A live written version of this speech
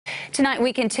Tonight,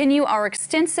 we continue our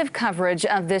extensive coverage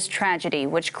of this tragedy,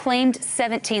 which claimed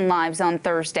 17 lives on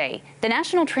Thursday. The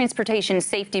National Transportation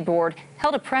Safety Board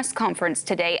held a press conference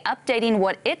today updating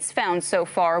what it's found so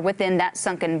far within that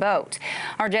sunken boat.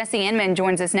 Our Jesse Inman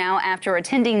joins us now after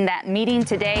attending that meeting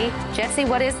today. Jesse,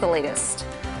 what is the latest?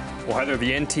 Well, Heather,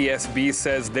 the NTSB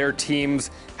says their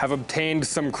teams have obtained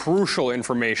some crucial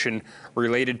information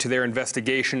related to their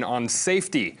investigation on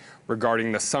safety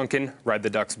regarding the sunken Ride the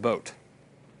Ducks boat.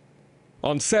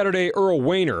 On Saturday, Earl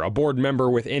Wayner, a board member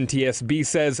with NTSB,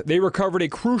 says they recovered a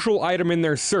crucial item in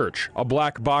their search, a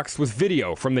black box with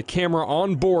video from the camera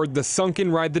on board the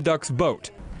sunken Ride the Ducks boat.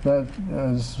 That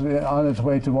is on its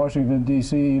way to Washington,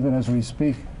 D.C., even as we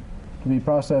speak, to be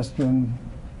processed in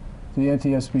the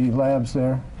NTSB labs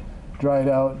there, dried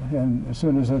out, and as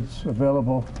soon as it's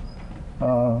available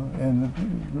in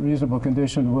reasonable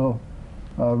condition, we'll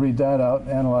read that out,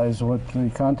 analyze what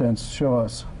the contents show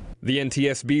us. The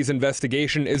NTSB's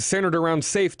investigation is centered around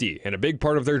safety, and a big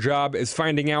part of their job is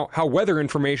finding out how weather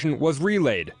information was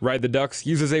relayed. Ride the Ducks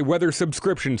uses a weather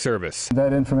subscription service.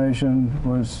 That information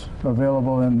was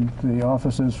available in the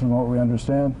offices from what we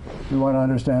understand. We want to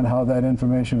understand how that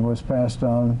information was passed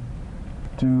on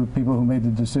to people who made the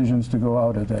decisions to go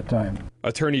out at that time.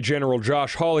 Attorney General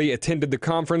Josh Hawley attended the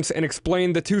conference and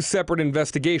explained the two separate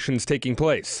investigations taking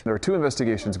place. There are two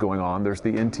investigations going on. There's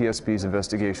the NTSB's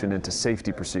investigation into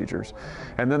safety procedures,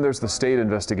 and then there's the state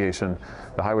investigation,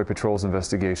 the Highway Patrol's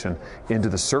investigation into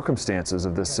the circumstances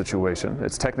of this situation.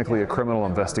 It's technically a criminal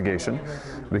investigation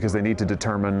because they need to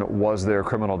determine, was there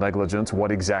criminal negligence,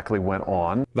 what exactly went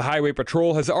on. The Highway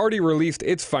Patrol has already released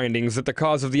its findings that the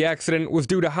cause of the accident was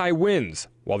due to high winds.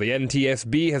 While the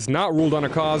NTSB has not ruled on a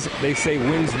cause, they say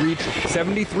winds reached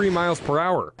 73 miles per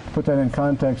hour. Put that in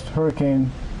context,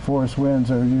 hurricane force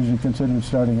winds are usually considered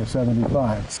starting at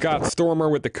 75. Scott Stormer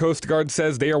with the Coast Guard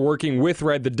says they are working with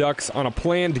Ride the Ducks on a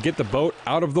plan to get the boat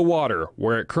out of the water,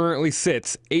 where it currently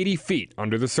sits 80 feet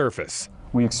under the surface.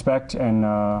 We expect and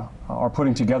are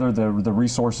putting together the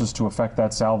resources to effect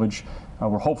that salvage.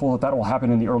 We're hopeful that will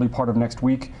happen in the early part of next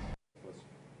week.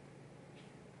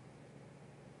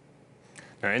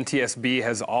 Now, NTSB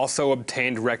has also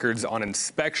obtained records on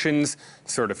inspections,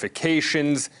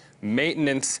 certifications,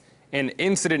 maintenance, and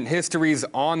incident histories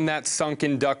on that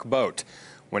sunken duck boat.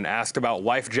 When asked about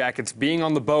life jackets being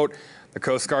on the boat, the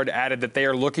Coast Guard added that they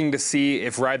are looking to see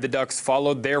if Ride the Ducks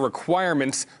followed their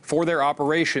requirements for their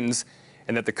operations,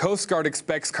 and that the Coast Guard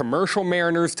expects commercial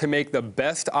mariners to make the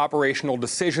best operational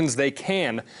decisions they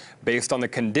can based on the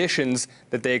conditions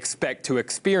that they expect to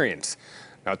experience.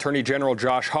 Now, Attorney General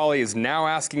Josh Hawley is now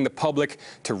asking the public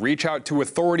to reach out to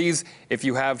authorities if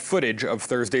you have footage of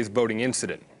Thursday's boating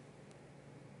incident.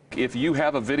 If you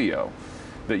have a video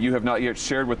that you have not yet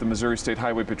shared with the Missouri State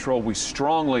Highway Patrol, we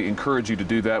strongly encourage you to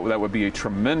do that. That would be a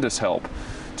tremendous help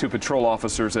to patrol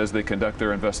officers as they conduct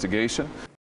their investigation.